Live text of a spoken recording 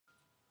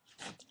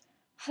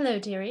Hello,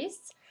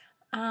 dearies.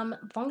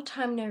 Long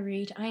time no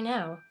read, I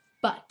know.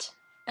 But,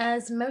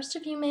 as most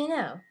of you may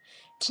know,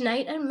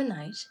 tonight at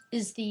midnight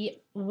is the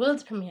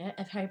world premiere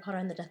of Harry Potter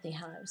and the Deathly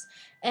Hallows.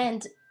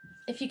 And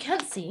if you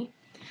can't see,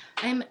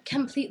 I'm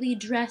completely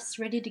dressed,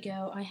 ready to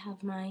go. I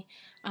have my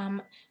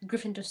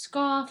Gryffindor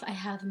scarf, I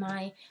have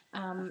my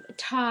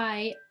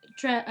tie,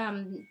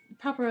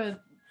 proper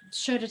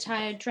shirt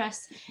attire,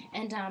 dress,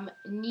 and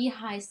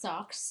knee-high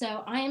socks.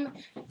 So I'm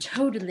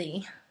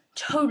totally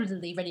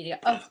ready to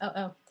go.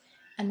 Oh,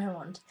 and my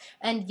wand.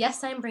 And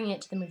yes, I'm bringing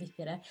it to the movie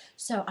theater,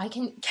 so I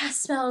can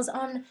cast spells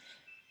on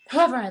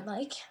whoever I'd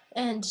like,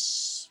 and,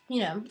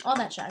 all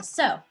that jazz.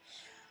 So,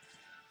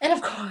 and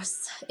of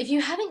course, if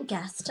you haven't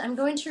guessed, I'm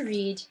going to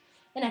read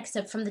an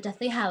excerpt from the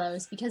Deathly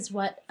Hallows, because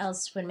what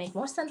else would make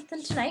more sense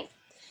than tonight?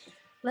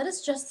 Let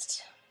us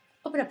just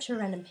open up to a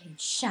random page,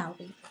 shall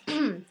we?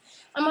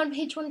 I'm on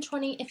page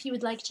 120 if you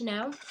would like to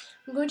know.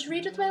 I'm going to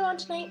read with my wand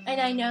tonight, and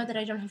I know that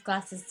I don't have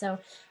glasses, so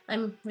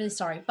I'm really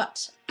sorry,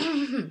 but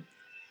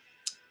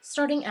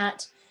starting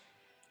at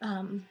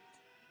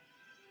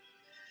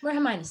where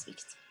Hermione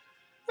speaks.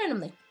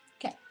 Randomly.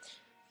 Okay.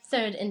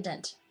 Third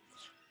indent.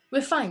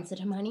 We're fine, said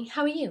Hermione.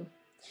 How are you?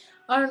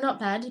 Oh, not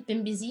bad.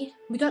 Been busy.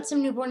 We got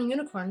some newborn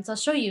unicorns. I'll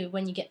show you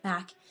when you get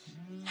back.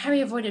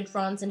 Harry avoided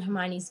Ron's and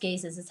Hermione's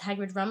gazes as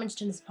Hagrid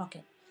rummaged in his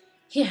pocket.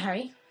 Here,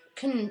 Harry.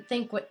 Couldn't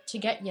think what to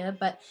get you,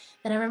 but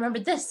then I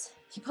remembered this.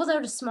 He pulled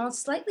out a small,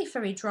 slightly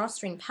furry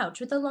drawstring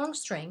pouch with a long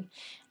string,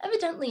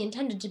 evidently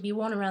intended to be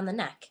worn around the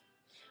neck.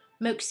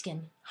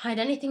 Mokeskin. Hide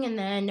anything in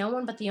there, and no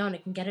one but the owner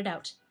can get it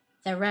out.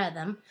 They're rare,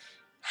 them.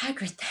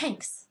 Hagrid,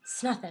 thanks.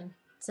 It's nothing,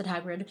 said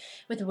Hagrid,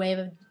 with a wave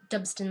of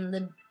Dubston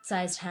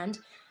lid-sized hand.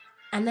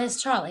 And there's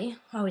Charlie.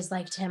 Always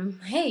liked him.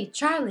 Hey,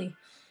 Charlie.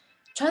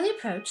 Charlie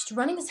approached,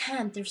 running his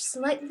hand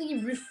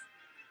slightly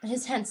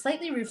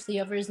ruefully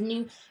over his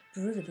new,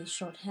 brutally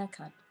short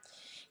haircut.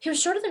 He was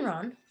shorter than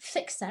Ron,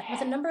 thick-set,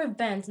 with a number of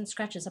burns and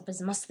scratches up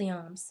his muscly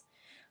arms.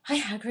 Hi,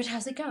 Hagrid.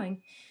 How's it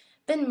going?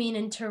 Been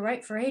meaning to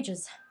write for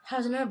ages.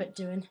 How's Norbert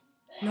doing?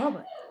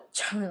 Norbert?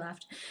 Charlie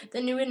laughed.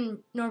 The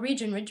new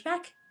Norwegian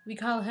Ridgeback? We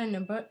call her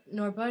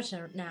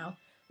Norberta now.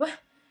 What?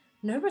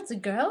 Norbert's a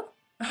girl?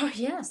 Oh,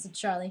 yeah, said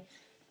Charlie.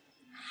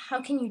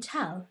 How can you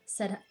tell?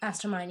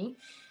 asked Hermione.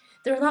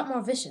 They're a lot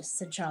more vicious,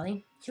 said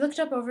Charlie. He looked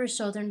up over his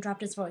shoulder and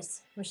dropped his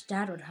voice. Wish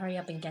Dad would hurry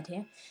up and get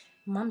here.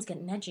 Mom's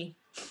getting edgy.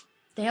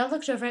 They all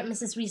looked over at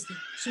Mrs. Weasley.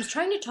 She was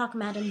trying to talk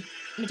Madame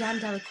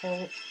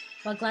Delacour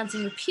while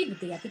glancing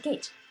repeatedly at the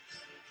gate.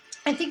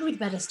 I think we'd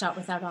better start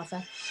without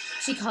Arthur,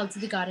 she called to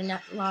the garden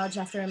at lodge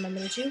after a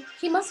moment or two.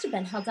 He must have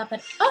been held up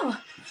at—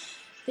 Oh!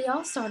 They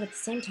all saw it at the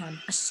same time,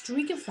 a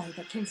streak of light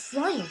that came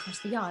flying across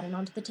the yard and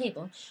onto the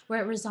table,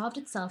 where it resolved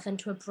itself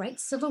into a bright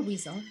silver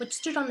weasel, which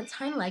stood on its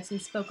hind legs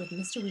and spoke with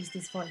Mr.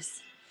 Weasley's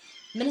voice.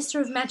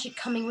 Minister of Magic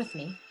coming with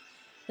me.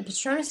 The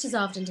Patronus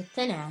dissolved into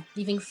thin air,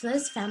 leaving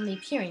Fleur's family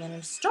peering in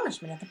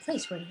astonishment at the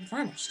place where he had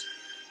vanished.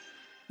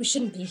 We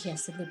shouldn't be here,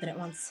 said Lupin at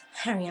once.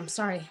 Harry, I'm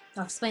sorry.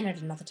 I'll explain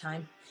it another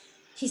time.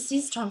 He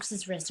seized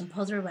Tonks's wrist and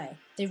pulled her away.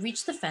 They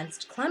reached the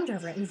fence, climbed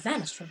over it, and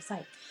vanished from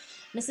sight.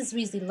 Mrs.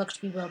 Weasley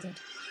looked bewildered.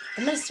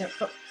 The minister—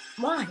 But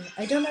why?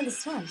 I don't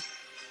understand.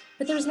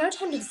 But there was no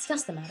time to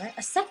discuss the matter.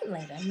 A second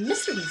later,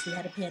 Mr. Weasley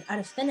had appeared out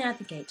of thin air at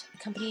the gate,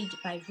 accompanied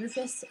by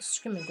Rufus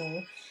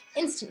Scrimgeour,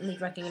 instantly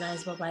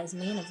recognizable by his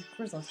mane of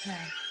grizzled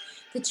hair.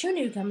 The two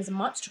newcomers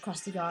marched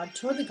across the yard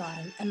toward the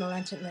garden and the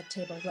lantern-lit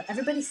table, where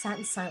everybody sat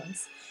in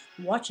silence,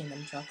 watching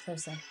them draw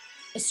closer.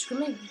 As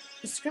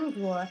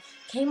Scrimgeour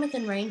came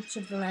within range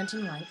of the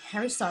lantern light,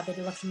 Harry saw that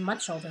he looked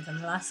much older than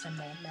the last time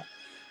they had met,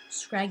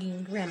 scraggy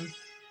and grim.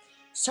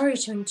 Sorry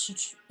to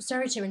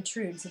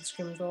intrude, said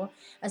Scrimgeour,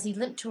 as he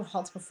limped to a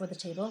halt before the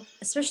table,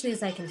 especially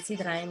as I can see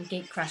that I am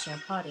gate-crashing a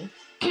party.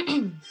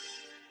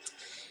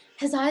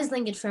 His eyes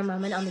lingered for a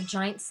moment on the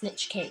giant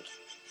snitch cake.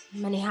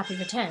 Many happy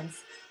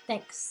returns.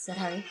 Thanks, said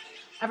Harry.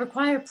 I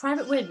require a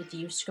private word with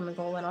you,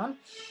 Scrimgeour went on,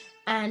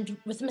 and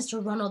with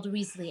Mr. Ronald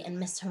Weasley and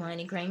Miss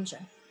Hermione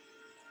Granger.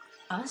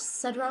 Us?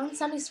 Said Ron,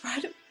 sounding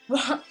surprised.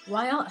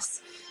 Why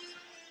us?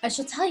 I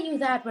shall tell you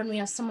that when we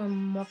are somewhere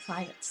more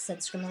private, said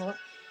Scrimgeour.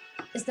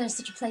 Is there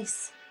such a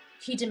place?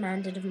 He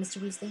demanded of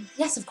Mr. Weasley.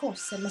 Yes, of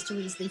course, said Mr.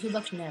 Weasley, who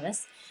looked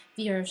nervous.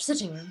 Your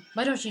sitting room.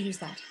 Why don't you use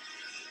that?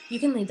 You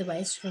can lead the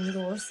way,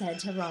 Scrimgeour said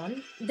to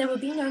Ron. There will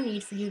be no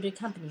need for you to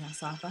accompany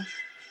us, Arthur.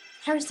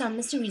 Harry saw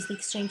Mr. Weasley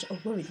exchange a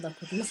worried look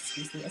with Mrs.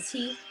 Weasley as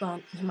he,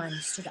 Ron, and Hermione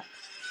stood up.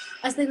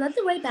 As they led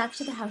the way back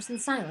to the house in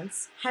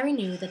silence, Harry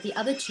knew that the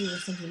other two were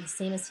thinking the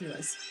same as he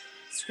was.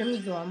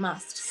 Scrimgeour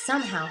must,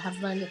 somehow,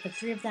 have learned that the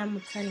three of them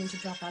were planning to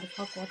drop out of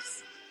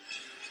Hogwarts.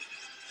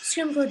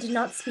 Scrimgeour did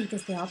not speak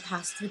as they all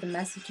passed through the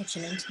messy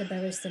kitchen into the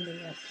bare-standing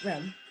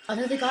room.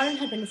 Although the garden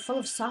had been full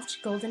of soft,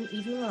 golden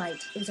evening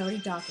light, it was already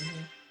dark in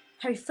here.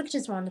 Harry flicked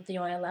his wand at the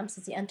oil lamps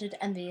as he entered,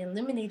 and they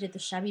illuminated the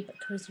shabby but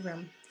cozy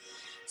room.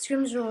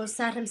 Scrimgeour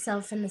sat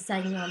himself in the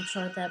sagging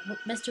armchair that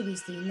Mr.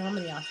 Weasley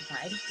normally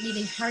occupied,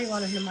 leaving Harry,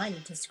 Ron, and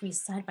Hermione to squeeze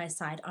side by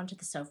side onto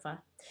the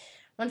sofa.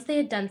 Once they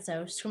had done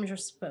so, Scrimgeour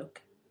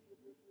spoke.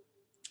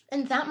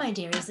 And that, my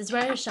dearies, is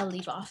where I shall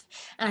leave off,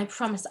 and I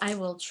promise I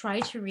will try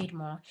to read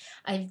more.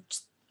 I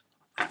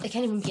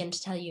can't even begin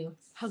to tell you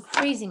how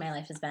crazy my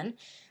life has been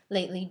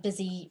lately.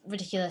 Busy,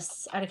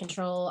 ridiculous, out of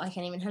control. I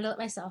can't even handle it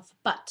myself.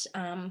 But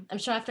I'm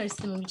sure after I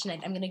see the movie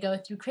tonight, I'm going to go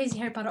through crazy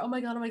Harry Potter, oh my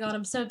god,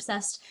 I'm so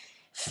obsessed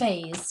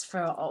phase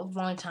for a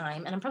long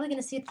time. And I'm probably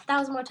going to see it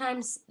 1,000 more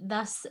times.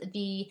 Thus,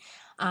 the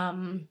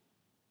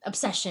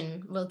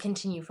obsession will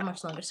continue for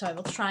much longer. So I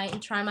will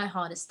try my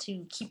hardest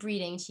to keep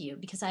reading to you,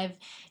 because I've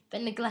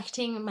been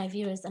neglecting my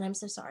viewers, and I'm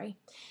so sorry.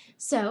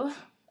 So,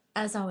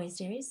 as always,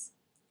 dearies,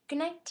 good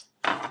night.